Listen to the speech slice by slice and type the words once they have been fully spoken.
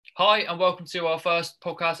Hi, and welcome to our first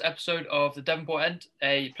podcast episode of the Devonport End,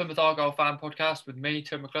 a Plymouth Argyle fan podcast with me,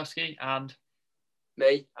 Tim McCluskey, and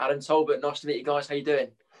me, Adam Talbot. Nice to meet you guys. How you doing?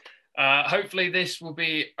 Hopefully this will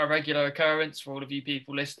be a regular occurrence for all of you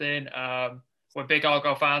people listening. We're big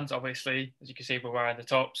Argyle fans, obviously, as you can see, we're wearing the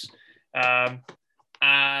tops.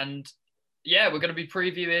 And yeah, we're going to be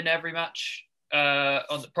previewing every match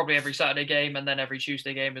on probably every Saturday game and then every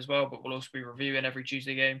Tuesday game as well, but we'll also be reviewing every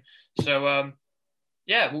Tuesday game. So,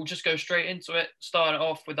 yeah, we'll just go straight into it, starting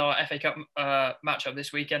off with our FA Cup matchup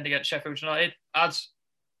this weekend against Sheffield United. Ads,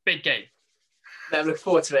 big game. I'm looking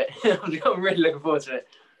forward to it. I'm really looking forward to it.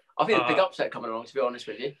 I think a big upset coming along, to be honest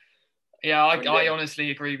with you. Yeah, I honestly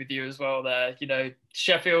agree with you as well there. You know,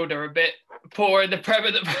 Sheffield are a bit poor in the Prem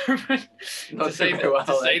at the moment, to say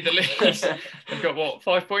the least. They've got, what,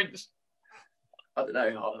 5 points? I don't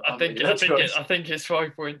know. I think it's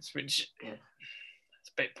 5 points, which it's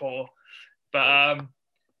a bit poor. But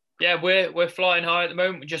yeah, we're flying high at the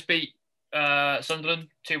moment. We just beat Sunderland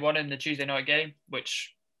 2-1 in the Tuesday night game,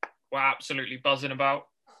 which we're absolutely buzzing about.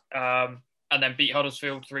 And then beat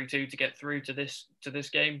Huddersfield 3-2 to get through to this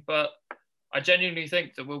game. But I genuinely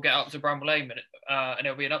think that we'll get up to Bramall Lane and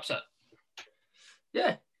it'll be an upset.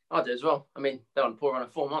 Yeah, I do as well. I mean, they're on a poor run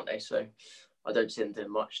of form, aren't they? So I don't see them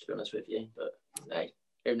doing much, to be honest with you. But hey,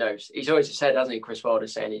 who knows? He's always said, hasn't he, Chris Wilder,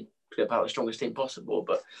 saying he'd put about the strongest team possible.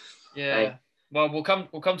 But yeah, hey. Well, we'll come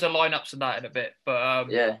to lineups and that in a bit. But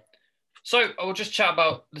yeah. So I'll just chat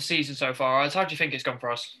about the season so far. How do you think it's gone for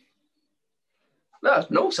us? No, it's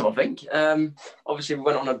been awesome, I think. Obviously, we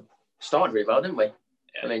went on a started really well, didn't we? Yeah.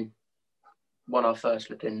 I mean, won our first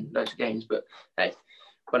flipping loads of games, but hey,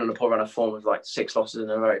 went on a poor run of form with like 6 losses in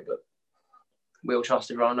a row. But we all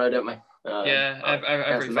trusted Rano, don't we?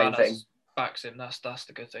 Every fan backs him. That's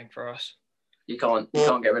the good thing for us. You can't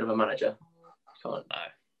get rid of a manager. You can't. No.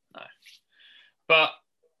 But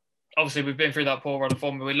obviously, we've been through that poor run of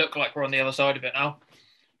form, but we look like we're on the other side of it now.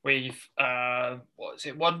 We've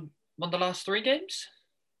won the last 3 games?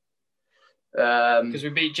 Because we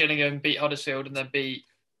beat Gillingham, beat Huddersfield, and then beat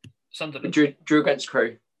Sunderland. Drew against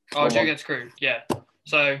Crewe. Oh, drew against Crewe, yeah.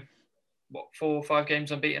 So, 4 or 5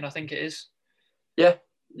 games unbeaten, I think it is. Yeah,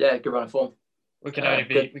 good run of form. We can only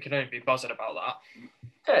be buzzing about that.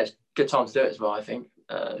 Yeah, it's a good time to do it as well, I think.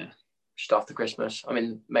 Just after Christmas. I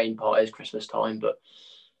mean, main part is Christmas time, but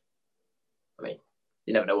I mean,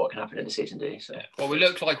 you never know what can happen in the season, do you? So. Yeah. Well, we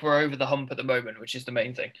look like we're over the hump at the moment, which is the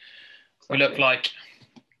main thing. We look like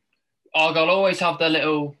Argyle always have their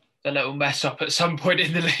little mess up at some point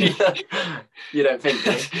in the league. You don't think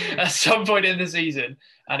so? At some point in the season,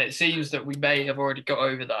 and it seems that we may have already got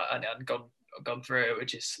over that and gone through it,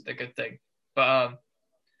 which is the good thing. But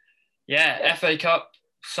FA Cup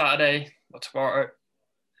Saturday or tomorrow.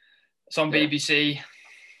 It's on BBC.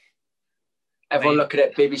 Everyone look at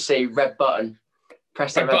it. BBC red button.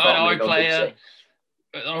 Press that red button. iPlayer.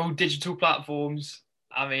 All digital platforms.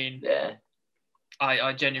 I mean, yeah.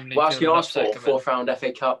 I genuinely. What else can you ask for? 4th round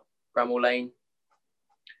FA Cup, Bramall Lane.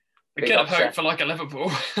 We could have hoped for like a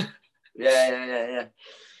Liverpool. Yeah.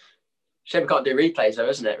 Shame we can't do replays though,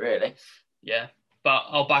 isn't it? Really. Yeah, but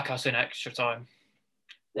I'll back us in extra time.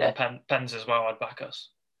 Yeah, pens as well. I'd back us.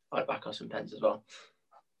 I'd back us in pens as well.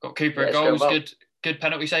 Got Cooper at goals. Well. Good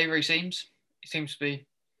penalty saver. He seems to be.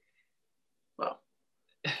 Well,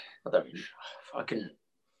 I couldn't.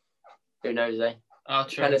 Who knows, eh? Oh,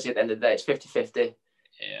 true. Penalty at the end of the day, it's 50-50.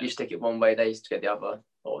 Yeah. You stick it one way, they used to get the other.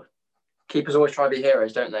 Or keepers always try to be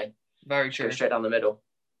heroes, don't they? Very true. Go straight down the middle.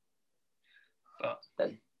 But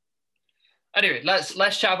then, anyway, let's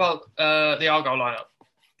chat about the Argyle lineup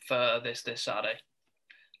for this Saturday.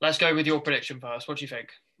 Let's go with your prediction first. What do you think?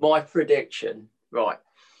 My prediction, right?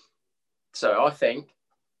 So I think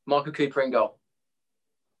Michael Cooper in goal.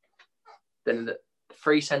 Then the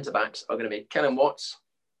 3 centre backs are going to be Kellen Watts,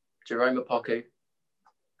 Jerome Opoku,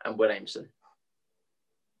 and Will Aimson.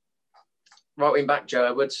 Right wing back, Joe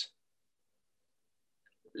Edwards.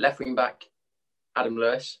 Left wing back, Adam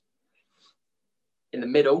Lewis. In the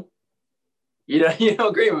middle, you're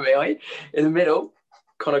not agreeing with me, are you? In the middle,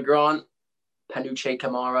 Connor Grant, Panuche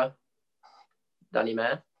Kamara, Danny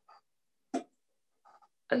Mayer.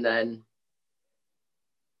 And then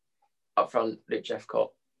up front, Luke Jeffcott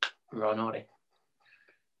and Ryan Hardy.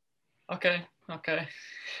 Okay.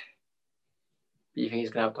 You think he's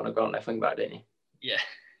going to have Connor Grant left wing back, don't you? Yeah.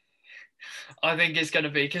 I think it's going to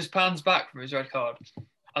be, because Pan's back from his red card,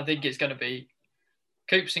 I think it's going to be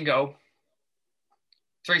Coops in goal,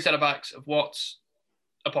 3 centre-backs of Watts,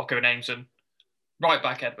 Opoku and Aimson, right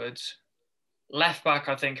back Edwards, left back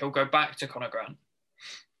I think he'll go back to Connor Grant.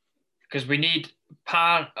 Because we need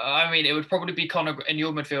Pan, I mean, it would probably be Connor, in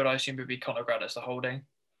your midfield I assume it would be Connor Grant as the holding.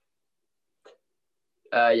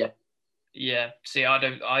 Yeah. Yeah. See,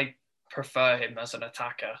 I prefer him as an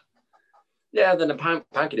attacker. Yeah, then Pan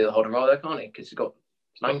can do the holding role there, can't he? Because he's got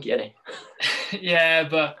lanky, isn't he? Yeah,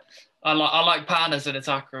 but I like Pan as an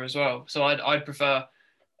attacker as well. So I'd prefer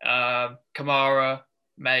Kamara,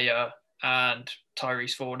 Mayer, and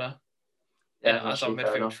Tyrese Forner. Yeah, as our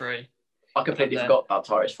midfield three. I completely forgot about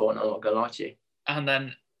Tyrese Forner. I'm not gonna lie to you. And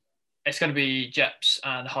then it's going to be Jeps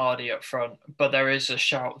and Hardy up front, but there is a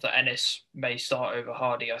shout that Ennis may start over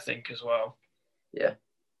Hardy, I think, as well. Yeah.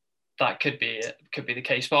 That could be it. Could be the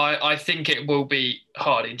case. But I think it will be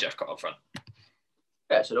Hardy and Jephcott up front.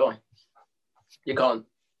 Yeah, so do I. You can't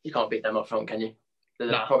beat them up front, can you?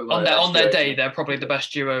 No. On their day, they're probably the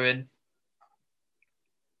best duo in.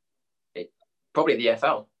 Probably the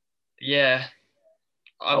FL. Yeah.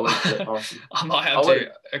 I might have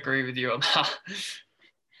to agree with you on that.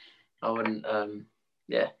 I wouldn't.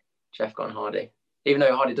 Jephcott and Hardy. Even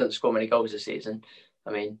though Hardy doesn't score many goals this season,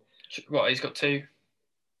 I mean, what, he's got 2?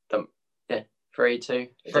 3, 2.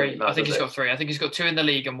 3. I think he's got 3. I think he's got 2 in the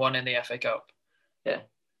league and 1 in the FA Cup. Yeah.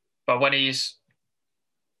 But when he's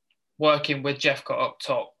working with Jephcott up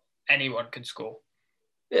top, anyone can score.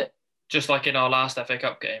 Yeah. Just like in our last FA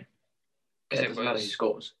Cup game. Because it doesn't matter who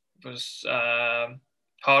scores. It was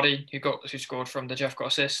Hardy who scored from the Jephcott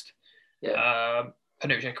assist. Yeah.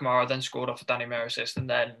 Panuccio Kamara then scored off a Danny Mayer assist, and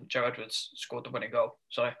then Joe Edwards scored the winning goal.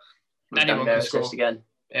 So anyone can score again.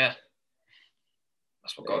 Yeah.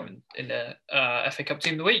 That's what got him in the FA Cup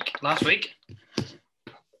Team of the Week last week.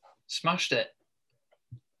 Smashed it.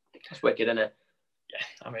 That's wicked, isn't it? Yeah.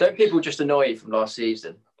 I mean, don't people just annoy you from last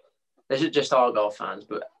season? This is just Argyle fans,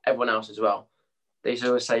 but everyone else as well. They used to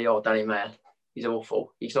always say, "Oh, Danny Mayer, he's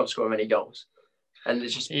awful. He's not scoring any goals." And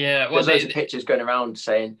it's just there's loads of pictures going around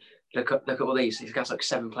saying, "Look at all these. He's got like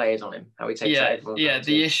 7 players on him. How he takes out everyone." Yeah.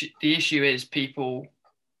 The issue is people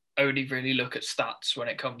only really look at stats when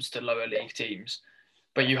it comes to lower league teams.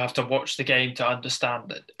 But you have to watch the game to understand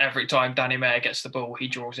that every time Danny Mayer gets the ball, he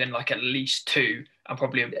draws in like at least 2 and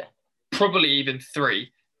probably even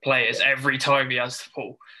 3 players every time he has the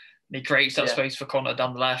ball. And he creates that space for Connor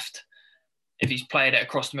down the left. If he's playing it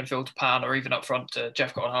across the midfield to Pan or even up front to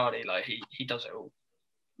Jephcott and Hardy, like he does it all.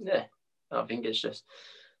 Yeah, I think it's just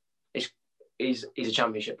he's a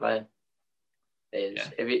championship player.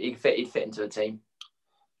 If he'd fit into a team,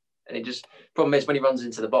 and problem is when he runs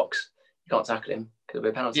into the box, you can't tackle him. It'll be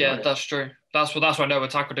a penalty. Yeah, that's true. That's why Noah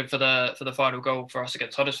tackled him for the final goal for us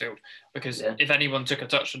against Huddersfield. Because if anyone took a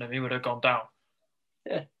touch on him, he would have gone down.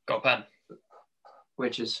 Yeah, got a pen.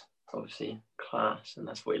 Which is obviously class, and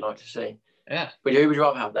that's what you like to see. Yeah. But who would you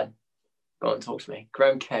rather have then? Go on, talk to me.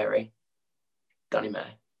 Graham Carey, Danny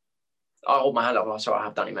Mayer. I hold my hand up. So I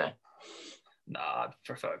have Danny Mayer. Nah, I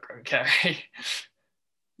prefer Graham Carey.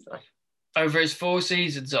 No. Over his 4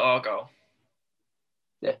 seasons at Argyle.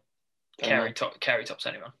 Yeah. Carey tops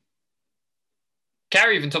anyone.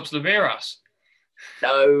 Carey even tops Lemiras.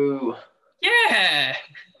 No. Yeah.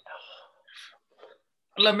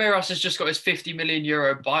 Lemiras has just got his €50 million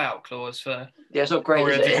buyout clause for it's not great,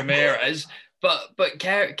 is it? Ramirez, but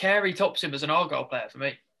Carey tops him as an Argyle player for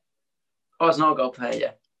me. Oh, as an Argyle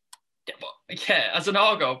player, yeah, as an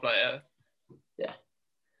Argyle player, yeah.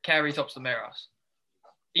 Carey tops Lemiras.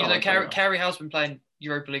 Even though Carey has been playing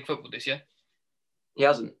Europa League football this year. He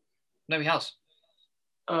hasn't. No, he has.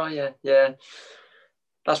 Oh yeah.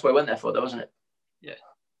 That's what he went there for, though, wasn't it? Yeah.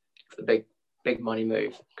 For the big money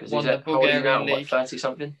move. Because he's the Bulgarian league. 30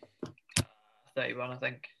 something. 31, I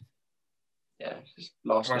think. Yeah, just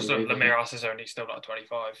last. Whereas Lemiras is only still like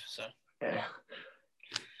 25, so. Yeah.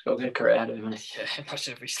 He's got a good career ahead of him. Yeah,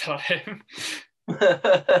 imagine if we still had him.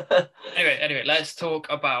 Anyway, let's talk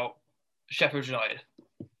about Sheffield United.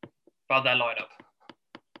 About their lineup.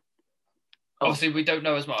 Obviously, we don't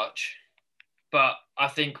know as much, but I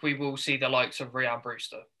think we will see the likes of Rhian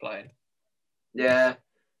Brewster playing. Yeah.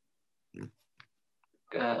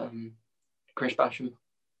 Chris Basham.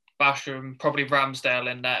 Probably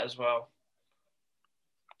Ramsdale in there as well.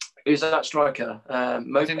 Who's that striker?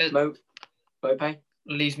 Mope?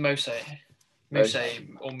 Lee's Mose or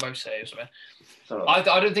something. I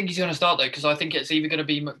don't think he's going to start though, because I think it's either going to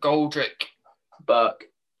be McGoldrick, Burke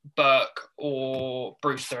or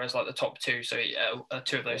Brewster as like the top 2, so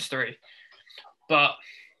 2 of those 3. But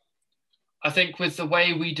I think with the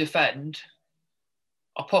way we defend,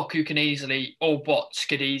 Apoku can easily, or Watts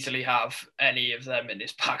could easily have any of them in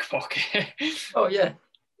his back pocket. Oh yeah,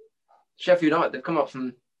 Sheffield United, they come up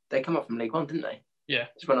from League One, didn't they? Yeah,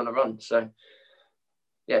 just went on a run. So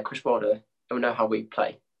yeah, Chris Wilder, he'll know how we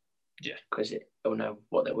play. Yeah, because he'll know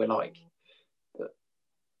what we're like. But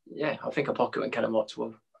yeah, I think Apoku and Kellen Watts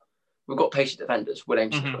will. We've got patient defenders. Will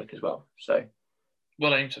Ames quick as well. So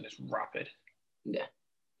Wellington is rapid. Yeah,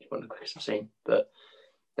 one of the quickest I've seen. But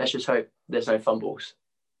let's just hope there's no fumbles.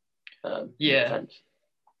 Yeah,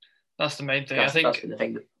 that's the main thing. That's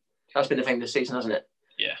been the thing this season, hasn't it?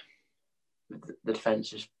 Yeah. The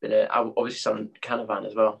defence has been obviously some Canavan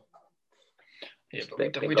as well. Yeah,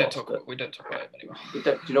 but we don't talk about him anymore.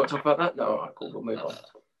 Do you not talk about that? No, all right, cool. We'll move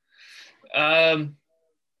on.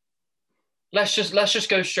 Let's just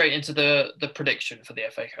go straight into the prediction for the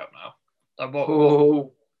FA Cup now. Like what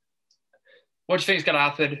do you think is going to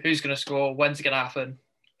happen? Who's going to score? When's it going to happen?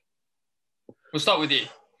 We'll start with you.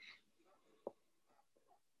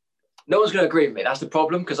 No one's going to agree with me. That's the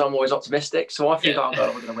problem because I'm always optimistic. So I think Argyle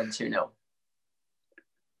are going to win 2-0. All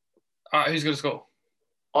right, who's going to score?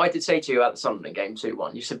 I did say to you at the Sunderland game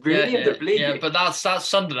 2-1. You said, really? I don't believe you. Yeah, but that's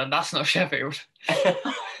Sunderland. That's not Sheffield.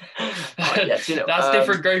 That's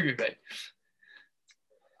different gravy, mate.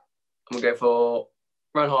 I'm going to go for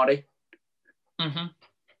Ron Hardy. Mm-hmm.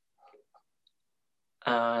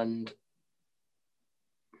 And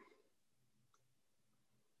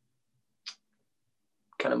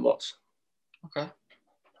Callum Watts. Okay.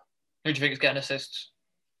 Who do you think is getting assists?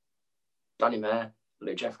 Danny Mayer,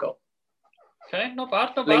 Luke Jeffcott. Okay, not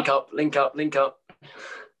bad. Link up.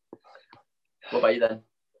 What about you then?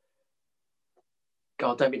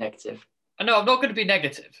 God, don't be negative. No, I'm not going to be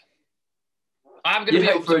negative. I'm going to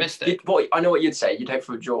be optimistic. I know what you'd say. You'd hope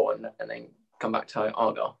for a draw and then come back to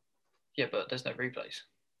Argyle. Yeah, but there's no replays.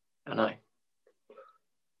 I know.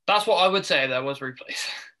 That's what I would say if there was replays.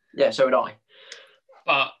 Yeah, so would I.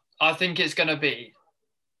 But I think it's going to be...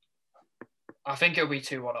 I think it'll be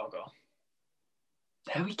 2-1 Argyle.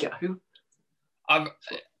 There we go.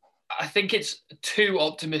 I think it's too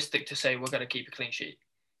optimistic to say we're going to keep a clean sheet.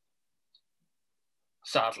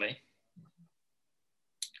 Sadly.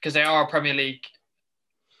 Because they are a Premier League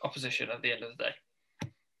opposition at the end of the day.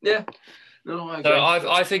 Yeah. No, I agree. So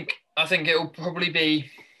I think it'll probably be...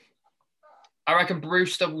 I reckon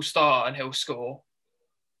Brewster will start and he'll score.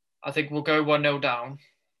 I think we'll go 1-0 down.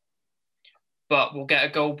 But we'll get a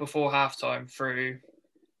goal before halftime through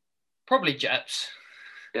probably Jeps.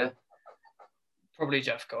 Yeah. Probably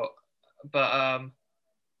Jeff got. But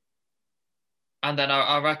and then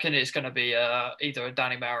I reckon it's going to be either a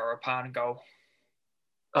Danny Mayer or a Pan goal.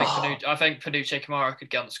 I think Panucci Kamara could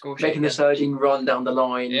get on the score sheet. Making the surging run down the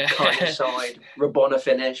line, kind of side, Rabona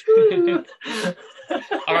finish.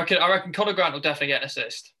 I reckon Conor Grant will definitely get an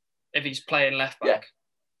assist if he's playing left back.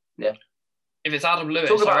 Yeah. If it's Adam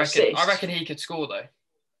Lewis, I reckon he could score though.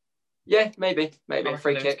 Yeah, maybe a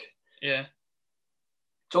free kick. Yeah.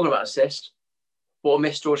 Talking about assist, what a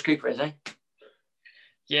miss George Cooper is, eh?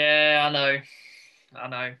 Yeah, I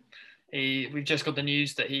know. We've just got the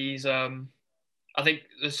news that he's I think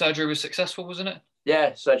the surgery was successful, wasn't it?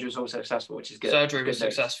 Yeah, surgery was all successful, which is good. Surgery was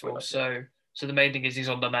successful, so the main thing is he's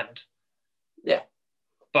on the mend. Yeah.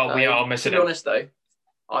 But we are missing him. To be honest though,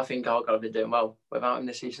 I think Argyle have been doing well without him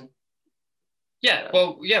this season. Yeah,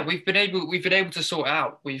 we've been able to sort it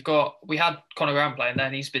out. We had Conor Grant playing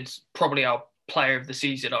then, he's been probably our player of the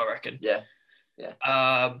season, I reckon. Yeah.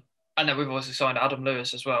 And then we've also signed Adam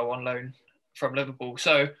Lewis as well on loan from Liverpool.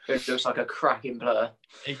 So it looks like a cracking player.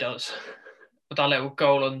 He does. With that little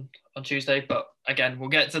goal on Tuesday, but again, we'll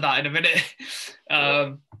get to that in a minute.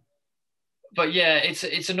 But yeah,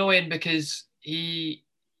 it's annoying because George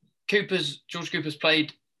Cooper's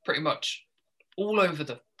played pretty much all over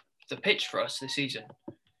the pitch for us this season.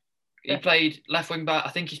 He played left wing back. I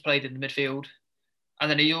think he's played in the midfield, and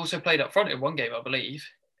then he also played up front in one game, I believe.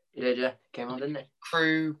 He did, yeah. Came on, didn't he?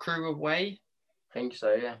 Crew away. I think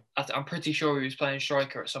so, yeah. I'm pretty sure he was playing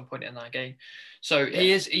striker at some point in that game. So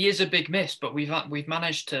he is a big miss, but we've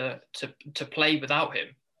managed to play without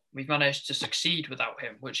him. We've managed to succeed without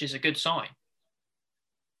him, which is a good sign.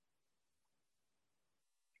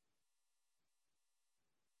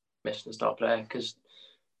 Missed the star player because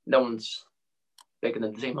no one's bigger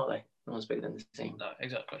than the team, are they? No one's bigger than the team. No,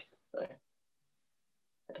 exactly.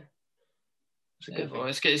 So,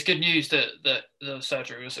 it's good news that the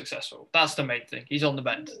surgery was successful. That's the main thing. He's on the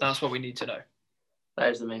mend. That's what we need to know. That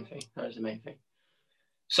is the main thing.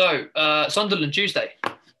 So, Sunderland Tuesday.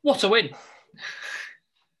 What a win.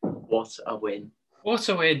 What a win. What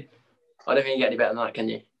a win. I don't think you get any better than that, can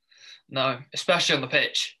you? No, especially on the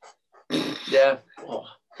pitch. Yeah. Oh.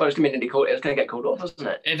 Well, it's going to get called off, isn't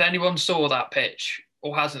it? If anyone saw that pitch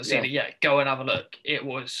or hasn't seen it yet, go and have a look. It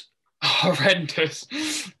was horrendous.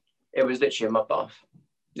 It was literally a mud bath.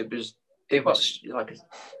 It was like it's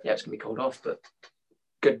going to be called off, but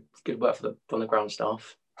good work from the ground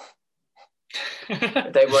staff.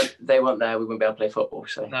 If they weren't there, we wouldn't be able to play football.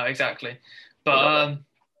 So no, exactly. But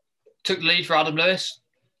took the lead for Adam Lewis.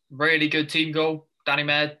 Really good team goal. Danny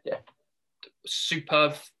Mayer,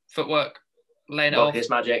 superb footwork, laying it off. His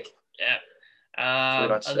magic. Yeah.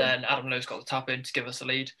 And then Adam Lowe's got the tap in to give us the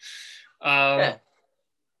lead. 1-0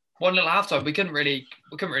 halftime. We couldn't really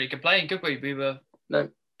complain, could we? We were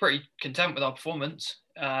pretty content with our performance.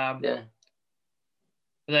 But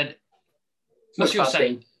then, what's your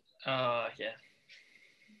saying? Well,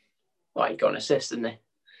 he got an assist, didn't he?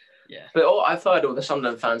 Yeah. But I've heard all the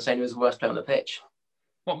Sunderland fans saying he was the worst player on the pitch.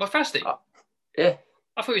 What, Mafasti? Yeah.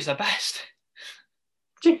 I thought he was the best.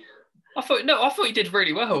 Did you? I thought he did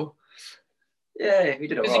really well. Yeah, he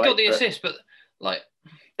did all right. Because he got the assist, but like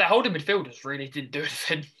their holding midfielders really didn't do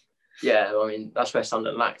anything. Yeah, I mean that's where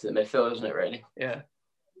Sunderland lacked in the midfield, isn't it? Really. Yeah.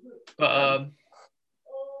 But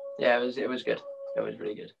yeah, it was good. It was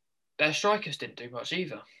really good. Their strikers didn't do much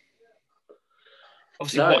either.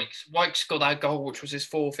 Obviously, Wykes got that goal, which was his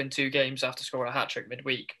 4th in 2 games after scoring a hat-trick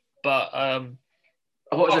midweek. But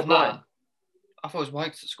what was it, Brian? I thought it was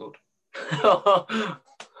Wykes that scored.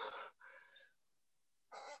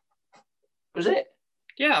 Was it?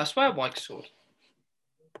 Yeah, I swear Wykes scored.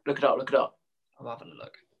 Look it up. I'm having a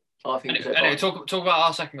look. I think anyway, talk about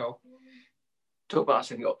our second goal.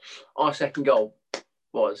 Our second goal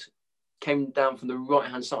came down from the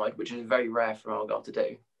right-hand side, which is very rare for Argyle to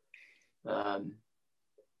do.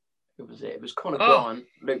 Who was it? It was Conor Grant.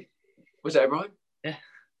 Luke, was it O'Brien? Yeah.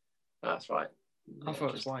 That's right. I thought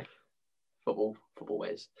it was White. Football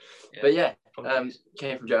whiz. Yeah, but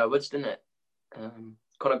came from Joe Edwards, didn't it?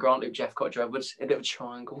 Conor Grant, Luke Jeffcott, Joe Edwards, a bit of a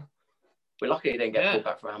triangle. We're lucky he didn't get pulled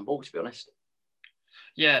back for a handball, to be honest.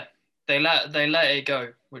 Yeah, they let it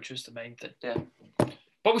go, which was the main thing. Yeah.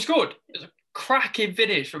 But we scored. It was a cracking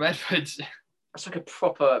finish from Edwards. That's like a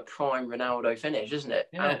proper prime Ronaldo finish, isn't it?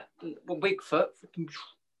 Yeah. Weak foot,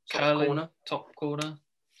 curling, top corner. I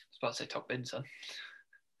was about to say top bin, son.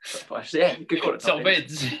 Yeah, good corner. Top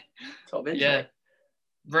bins. Top bins. Yeah.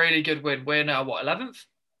 Really good win. We're now, 11th?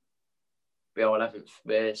 We are 11th.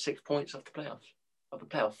 We're 6 points off the playoffs.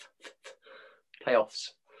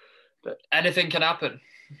 But anything can happen.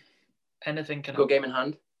 Good game in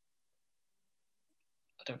hand.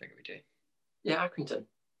 I don't think we do. Yeah, Accrington.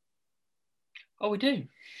 Oh, we do?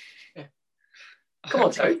 Yeah. Come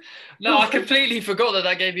on, Toad. No, I completely forgot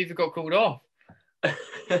that game even got called off.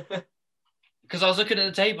 Because I was looking at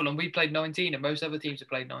the table and we played 19 and most other teams have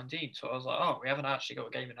played 19. So I was like, oh, we haven't actually got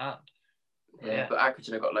a game in hand. Yeah, but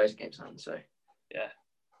Accrington have got loads of games in hand, so. Yeah.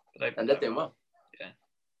 And they're doing well. Yeah.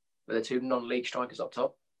 With the 2 non-league strikers up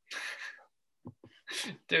top.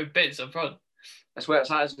 Doing bits up front. That's where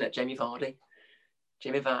it's at, isn't it? Jamie Vardy.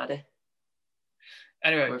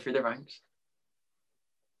 Anyway. Going through the ranks.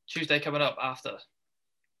 Tuesday coming up after.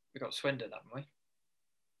 We got Swindon, haven't we?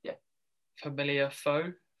 Yeah. Familiar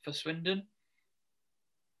foe for Swindon.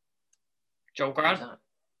 Joel Grant.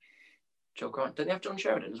 Joel Grant. Don't they have John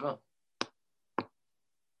Sheridan as well?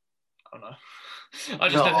 I don't know.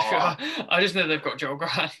 I just know they've got Joel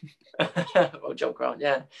Grant. Well, Joel Grant,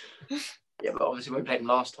 yeah. Yeah, but obviously when we played them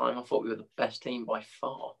last time, I thought we were the best team by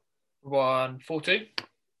far. Won 4-2.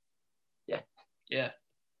 Yeah. Yeah.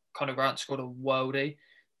 Conor Grant scored a worldie.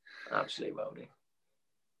 Absolutely worldie.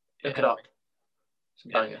 Look it up. It's a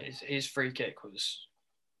banger. His free kick was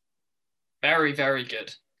very, very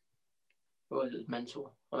good. It was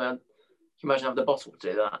mental. I mean, can you imagine having the bottle to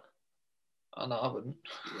do that? Oh, no, I wouldn't.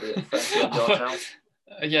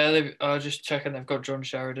 Yeah, just checking. They've got John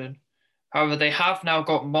Sheridan. However, they have now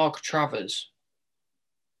got Mark Travers,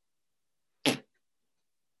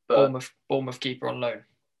 Bournemouth keeper on loan.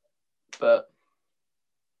 But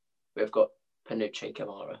we've got Panucci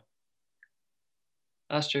Kamara.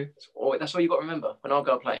 That's true. That's all you've got to remember. When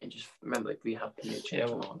Argyle playing, just remember we have Panucci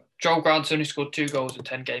Kamara. Joel Grant's only scored 2 goals in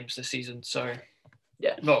 10 games this season, so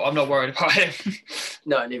yeah. No, I'm not worried about him.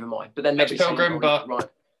 No, neither am I. But then they'll be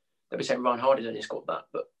saying Ryan Hardy's only scored that,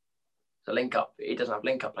 but the link up, he doesn't have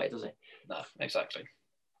link up play, does he? No, exactly.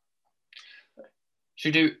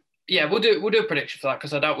 Should we do? Yeah, we'll do a prediction for that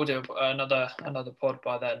because I doubt we'll do another pod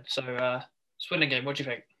by then. So, Swindon game, what do you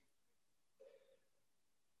think?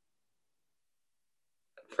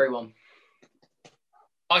 3-1.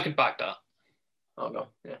 I could back that. Argyle,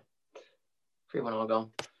 yeah. 3-1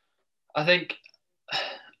 Argyle. I think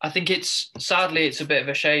it's sadly it's a bit of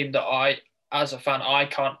a shame that I, as a fan, I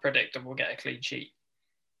can't predict that we'll get a clean sheet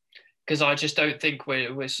because I just don't think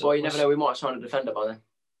we're. Well, you never know. We might have signed a defender by then.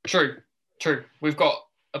 True. We've got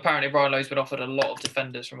apparently Brian Lowe's been offered a lot of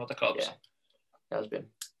defenders from other clubs. Yeah, has been.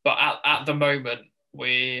 But at the moment,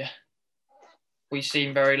 we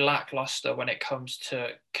seem very lackluster when it comes to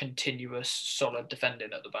continuous solid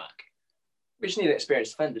defending at the back. We just need an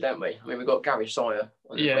experienced defender, don't we? I mean, we've got Gary Sawyer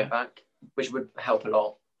on the way back, which would help a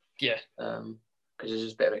lot. Yeah. Because because there's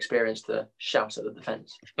just a bit of experience to shout at the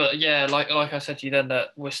defence. But yeah, like I said to you then, that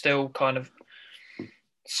we're still kind of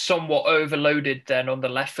somewhat overloaded then on the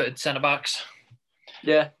left-footed centre-backs.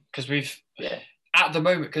 Yeah. Because at the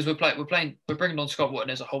moment, because we're bringing on Scott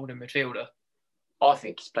Wootton as a holding midfielder. I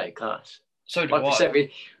think he's playing class. So do I.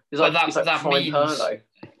 He's like prime Pirlo.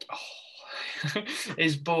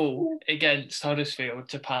 His ball against Huddersfield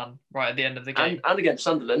to Pan right at the end of the game. And against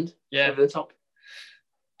Sunderland. Yeah. Over the top.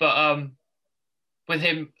 But with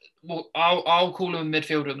him, I'll call him a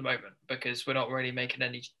midfielder at the moment because we're not really making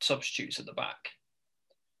any substitutes at the back.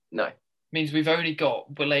 No. Means we've only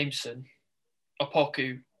got Williamson,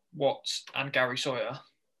 Opoku, Watts and Gary Sawyer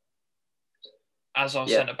as our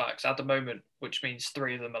centre-backs at the moment, which means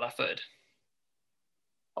 3 of them are left-footed.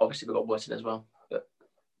 Obviously, we've got Wootton as well. But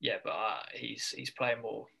he's playing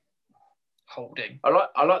more holding.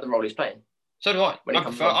 I like the role he's playing. So do I.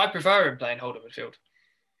 I prefer him playing holding midfield.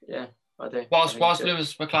 Yeah, I do. Whilst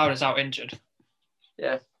Lewis McLeod is out injured.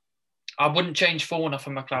 Yeah. I wouldn't change Forner for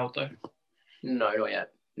McLeod, though. No, not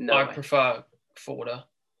yet. No I prefer Forner.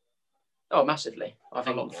 Oh, massively. I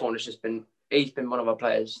think Forner's he's been one of our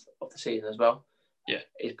players of the season as well. Yeah.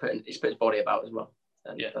 He's put his body about as well.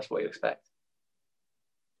 And that's what you expect.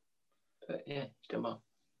 But yeah, he's doing well.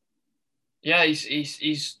 Yeah,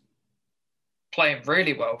 he's playing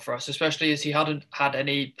really well for us, especially as he hadn't had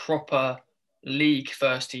any proper league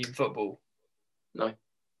first team football. No.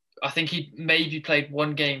 I think he maybe played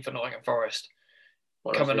 1 game for Nottingham Forest.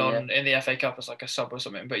 Coming on in the FA Cup as like a sub or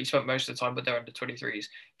something, but he spent most of the time with their under 23s,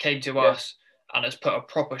 came to us and has put a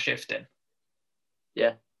proper shift in.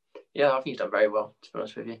 Yeah. Yeah, I think he's done very well, to be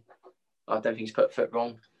honest with you. I don't think he's put foot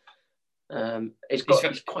wrong. He's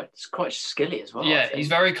quite skilly as well. Yeah, he's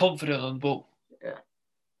very confident on the ball. Yeah.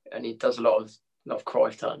 And he does a lot of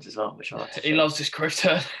Cruyff turns as well, which I like. He loves his Cruyff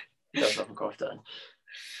turn. He does love a Cruyff turn.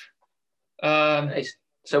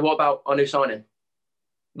 So what about our new signing?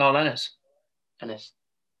 Niall Ennis.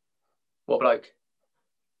 What bloke?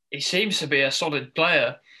 He seems to be a solid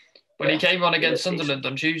player. When he came on against Sunderland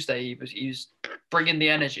on Tuesday, he was bringing the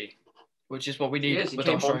energy, which is what we need with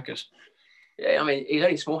our strikers. Yeah, I mean, he's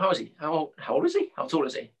only small. How is he? How old is he? How tall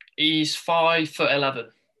is he? He's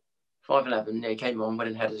 5'11". 5'11". Yeah, he came on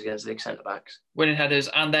winning headers against the big centre backs. Winning headers,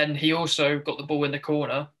 and then he also got the ball in the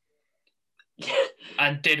corner.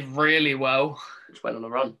 And did really well. Just went on a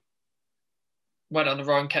run.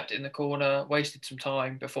 Kept it in the corner, wasted some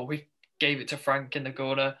time before we gave it to Frank in the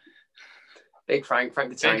corner. Big Frank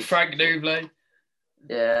the Tank. Big Frank Nouble.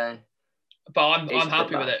 Yeah. But I'm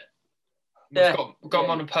happy with it. We've got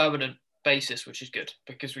him on a permanent basis, which is good,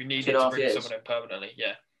 because we needed to bring someone in permanently.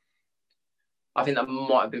 Yeah. I think that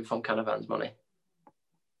might have been from Canavan's money.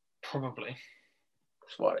 Probably.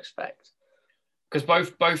 That's what I'd expect. Because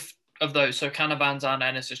both of those, so Canavan's and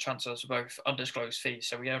Ennis's transfers are both undisclosed fees,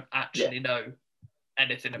 so we don't actually know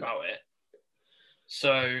anything about it.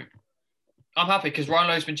 So I'm happy because Ryan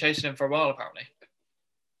Lowe's been chasing him for a while, apparently.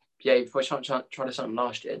 Yeah, we tried to sign him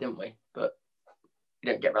last year, didn't we? But he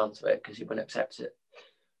didn't get round to it because he wouldn't accept it.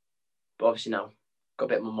 But obviously now, got a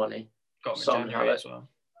bit more money. Got him in January as well.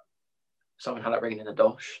 Someone had that ringing in the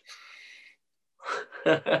dosh.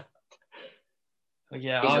 Yeah, he's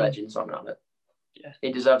a legend, Simon Hallett. Yeah.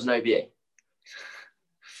 He deserves an OBE.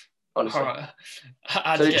 Honestly. All right.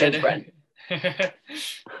 So does James Brent.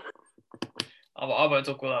 I won't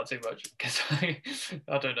talk about that too much because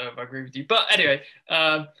I don't know if I agree with you. But anyway,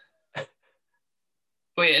 but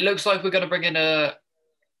it looks like we're going to bring in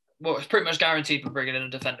it's pretty much guaranteed we're bringing in a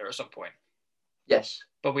defender at some point. Yes.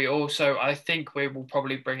 But we also, I think we will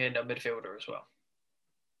probably bring in a midfielder as well.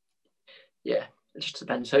 Yeah, it just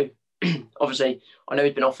depends who. Obviously, I know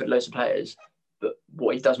he's been offered loads of players, but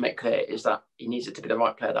what he does make clear is that he needs it to be the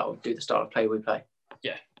right player that will do the style of play we play.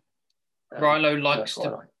 Yeah. Ryan Lowe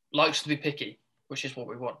likes to be picky, which is what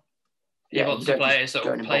we want. He wants the players that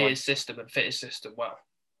will play his system and fit his system well.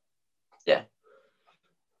 Yeah.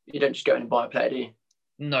 You don't just go in and buy a player, do you?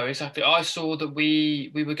 No, exactly. I saw that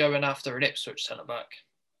we were going after an Ipswich centre-back.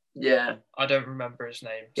 Yeah. I don't remember his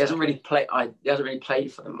name. He hasn't really played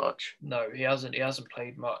for them much. No, he hasn't. He hasn't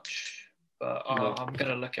played much. But I'm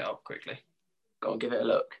going to look it up quickly. Go and give it a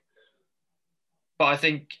look. But I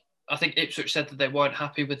think Ipswich said that they weren't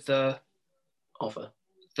happy with the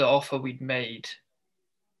offer we'd made.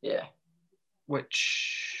 Yeah.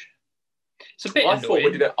 Which it's a bit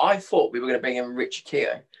annoying. I thought we were going to bring in Richie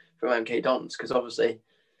Keogh from MK Dons because obviously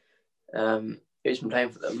he's been playing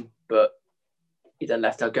for them, but he then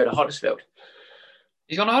left to go to Huddersfield.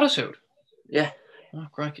 He's gone to Huddersfield? Yeah. Oh,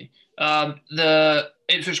 crikey. The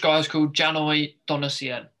Ipswich guy is called Janoy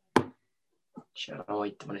Donacien.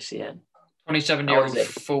 27-year-old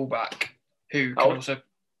fullback who can also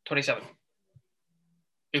 27,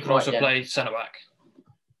 who can also play centre back.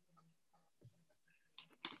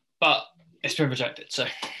 But it's been rejected, so.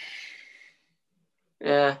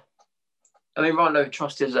 Yeah. I mean, Ryan Lowe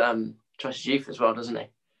trusts his youth as well, doesn't he?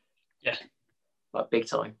 Yeah. Like, big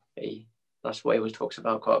time. That's what he always talks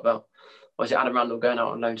about quite about. Or is it Adam Randall going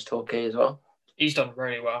out on loan to Torquay as well? He's done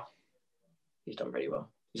really well. He's done really well.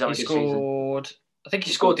 He's had a good scored, season. I think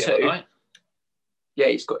he scored 2. Right? Yeah,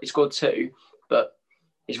 he scored 2, but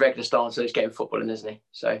he's regular starter, he's getting football in, isn't he?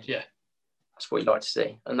 So yeah, that's what you'd like to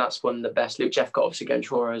see. And that's one of the best. Luke Jeffcott obviously going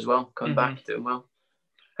Trora as well, coming back, doing well.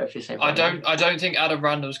 Hopefully same. I don't think Adam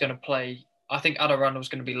Randall's going to play. I think Adam Randall's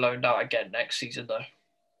going to be loaned out again next season, though.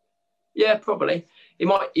 Yeah, probably. He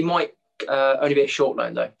might only be a short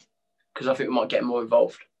loan though, because I think we might get more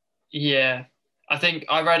involved. Yeah, I think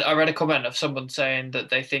I read a comment of someone saying that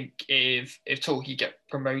they think if Torquay get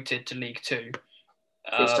promoted to League 2,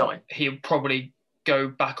 he'll probably go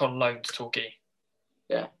back on loan to Torquay.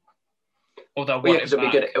 Yeah. Or they'll want because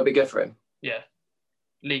it'll be good for him. Yeah.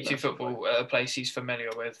 League 2 football at a place he's familiar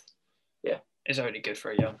with. Yeah. Is only good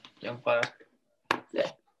for a young player.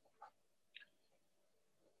 Yeah.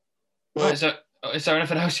 Right, is there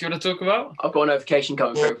anything else you want to talk about? I've got a notification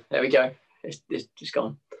coming through. There we go. It's just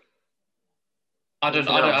gone. I don't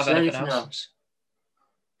have anything else.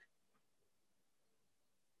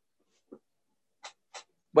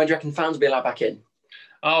 When do you reckon fans will be allowed back in?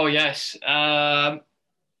 Oh, yes. Not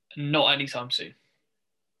anytime soon.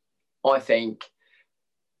 I think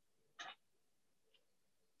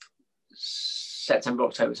September,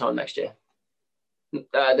 October time next year.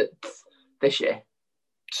 This year.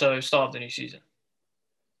 So start of the new season.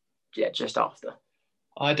 Yeah, just after.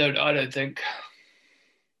 I don't think.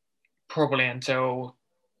 Probably until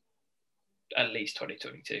at least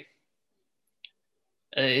 2022.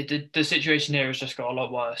 The situation here has just got a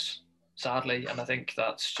lot worse, sadly, and I think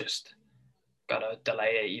that's just going to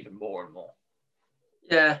delay it even more and more.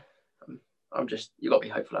 Yeah, you got to be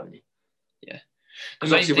hopeful, haven't you? Yeah,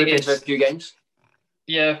 because obviously we've been to a few games.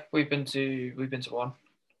 Yeah, we've been to one.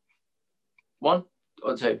 One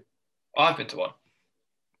or two? I've been to one.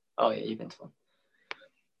 Oh yeah, you've been to one.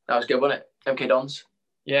 That was good, wasn't it? MK Dons.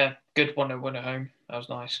 Yeah, good 1-0 win at home. That was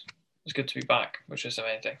nice. It was good to be back, which is the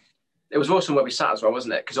main thing. It was awesome where we sat as well,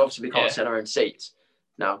 wasn't it? Because obviously we can't sit in our own seats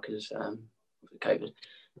now because of COVID.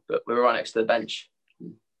 But we were right next to the bench.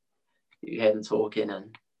 You hear them talking,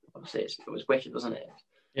 and obviously it was wicked, wasn't it?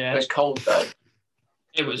 Yeah. It was cold though.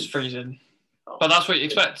 It was freezing, but that's what you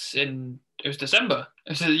expect. It was December.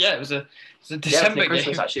 It was a December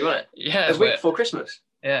Christmas game. Actually, wasn't it? Yeah, it was week before Christmas.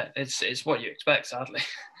 Yeah, it's what you expect, sadly.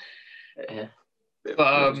 Yeah, but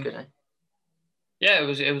it was good, eh? Yeah, it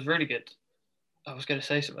was really good. I was going to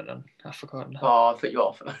say something then. I've forgotten. Oh, I put you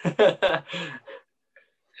off.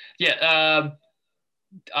 Yeah,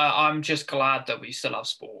 I'm just glad that we still have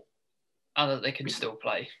sport and that they can still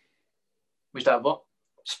play. We still have what?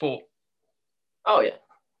 Sport. Oh yeah.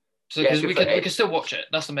 So because we can still watch it.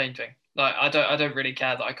 That's the main thing. Like I don't really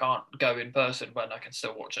care that I can't go in person when I can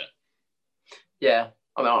still watch it. Yeah,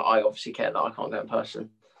 I mean I obviously care that I can't go in person.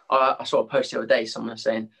 I saw a post the other day, someone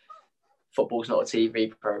saying football's not a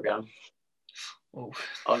TV program. Ooh.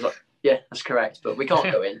 I was like, yeah, that's correct, but we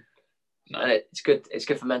can't go in. No. And it's good. It's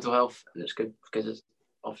good for mental health, and it's good because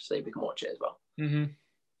obviously we can watch it as well. Mm-hmm.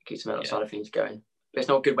 It keeps the mental side of things going. But it's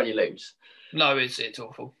not good when you lose. No, it's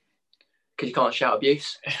awful. Because you can't shout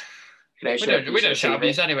abuse. We don't shout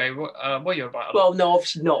abuse anyway. What are you about? Well, no,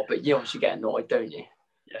 obviously not. But you obviously get annoyed, don't you?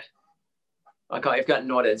 Yeah. If you get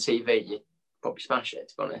annoyed at the TV, you probably smash it.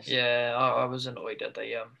 To be honest. Yeah, I was annoyed at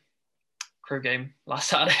the Crew game last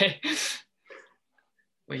Saturday.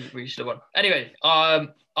 We should have won. Anyway,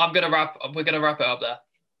 we're gonna wrap it up there.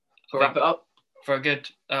 We'll wrap it up for a good.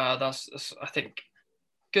 That's I think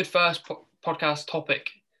good first podcast topic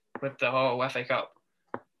with the whole FA Cup.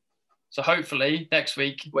 So hopefully next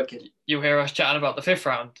week you'll hear us chatting about the 5th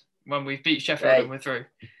round when we've beat Sheffield and we're through.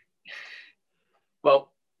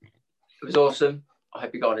 Well, it was awesome. I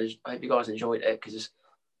hope you guys enjoyed it because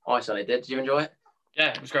I certainly did. Did you enjoy it? Yeah,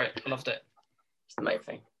 it was great. I loved it. It's the main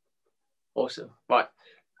thing. Awesome. Right,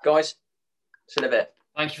 guys. See you in a bit.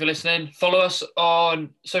 Thank you for listening. Follow us on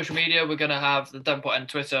social media. We're going to have the Devonport End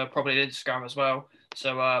Twitter, probably Instagram as well.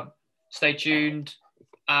 So stay tuned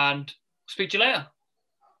and speak to you later.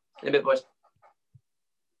 In a bit, boys.